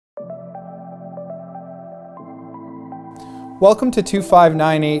Welcome to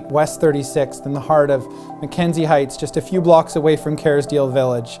 2598 West 36th in the heart of MacKenzie Heights, just a few blocks away from Kerrisdale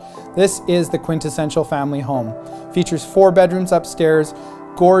Village. This is the quintessential family home. Features 4 bedrooms upstairs,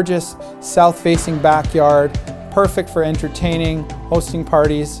 gorgeous south-facing backyard, perfect for entertaining, hosting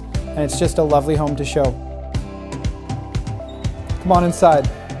parties, and it's just a lovely home to show. Come on inside.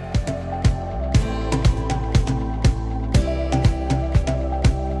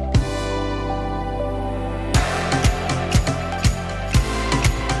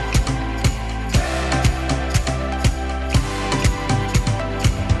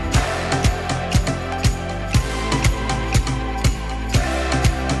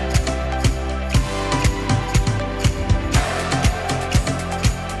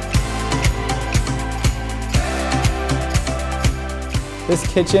 This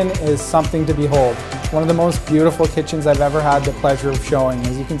kitchen is something to behold. One of the most beautiful kitchens I've ever had the pleasure of showing.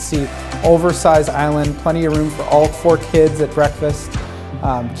 As you can see, oversized island, plenty of room for all 4 kids at breakfast,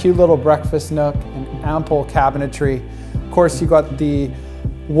 cute little breakfast nook, and ample cabinetry. Of course, you got the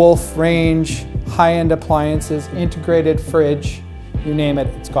Wolf range, high-end appliances, integrated fridge, you name it,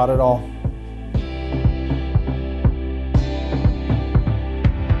 it's got it all.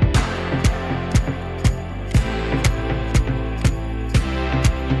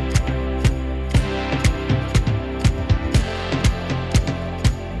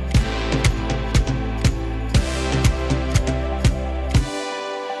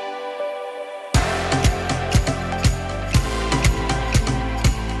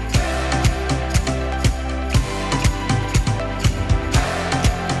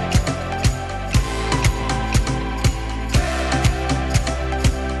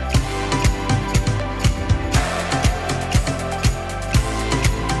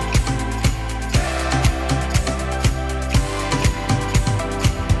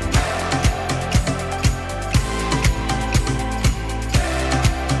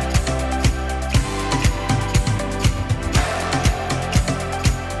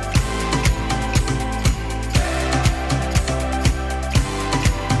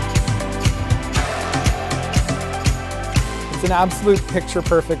 It's an absolute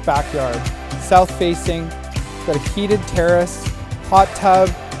picture-perfect backyard. South-facing, got a heated terrace, hot tub,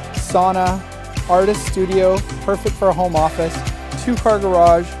 sauna, artist studio, perfect for a home office, 2-car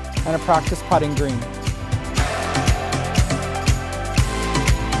garage, and a practice putting green.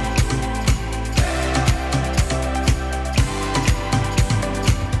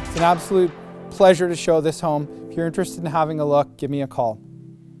 It's an absolute pleasure to show this home. If you're interested in having a look, give me a call.